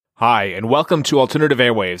Hi, and welcome to Alternative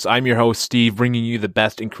Airwaves. I'm your host, Steve, bringing you the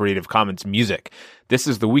best in Creative Commons music. This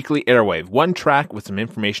is the weekly airwave, one track with some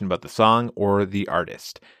information about the song or the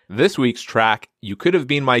artist. This week's track, You Could Have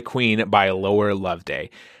Been My Queen by Lower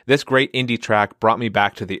Loveday. This great indie track brought me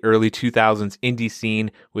back to the early 2000s indie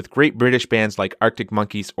scene with great British bands like Arctic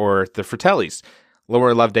Monkeys or the Fratellis.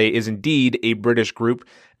 Lower Loveday is indeed a British group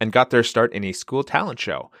and got their start in a school talent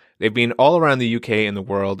show. They've been all around the UK and the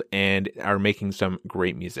world and are making some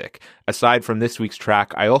great music. Aside from this week's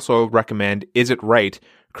track, I also recommend Is It Right,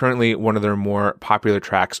 currently one of their more popular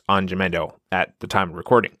tracks on Jamendo at the time of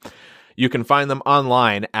recording. You can find them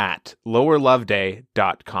online at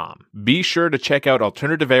lowerloveday.com. Be sure to check out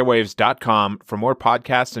alternativeairwaves.com for more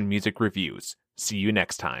podcasts and music reviews. See you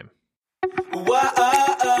next time.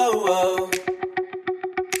 Whoa.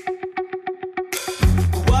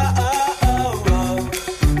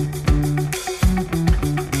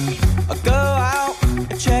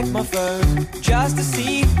 My phone just to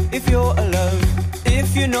see if you're alone.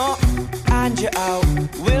 If you're not and you're out,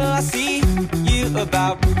 will I see you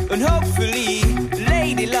about? And hopefully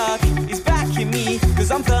Lady Luck is backing me,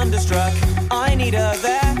 cause I'm thunderstruck. I need her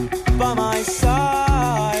there by my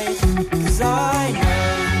side, cause I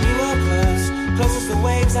know you were close as the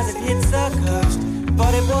waves as it hits the coast.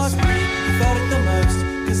 But it was me who felt it the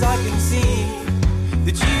most, cause I can see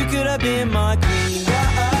that you could have been my queen.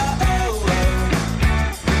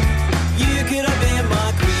 You could have been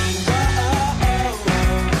my queen.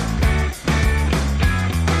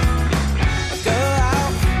 I go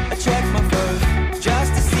out, I check my phone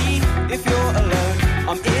just to see if you're alone.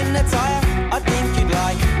 I'm in attire I think you'd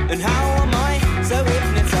like, and how am I so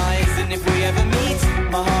hypnotized? And if we ever meet,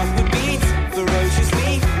 my heart would beat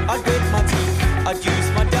ferociously. I'd grit my teeth, I'd use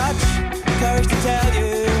my Dutch courage to tell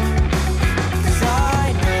you, cause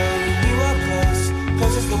I know you were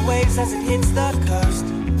close as the waves as it hits the coast.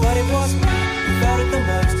 But it was me who felt it the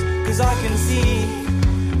most, cause I can see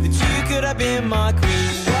that you could have been my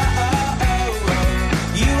queen.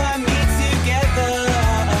 You and me together,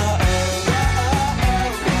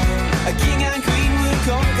 a king and queen would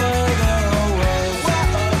conquer the whole world.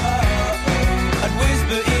 I'd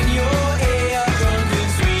whisper in your ear drunken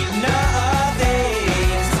sweet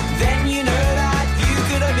nothings, then you know that you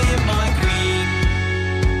could have been my queen.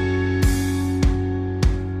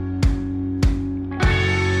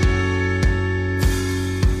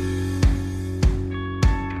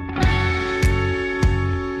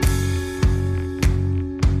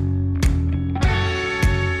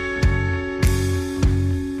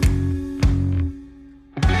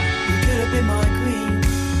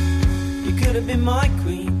 My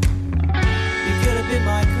queen, you could have been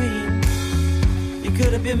my queen, you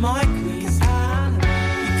could have been my queen,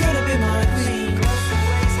 you could have been my queen,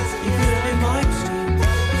 you could have been my queen,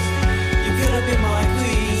 you could have been my queen.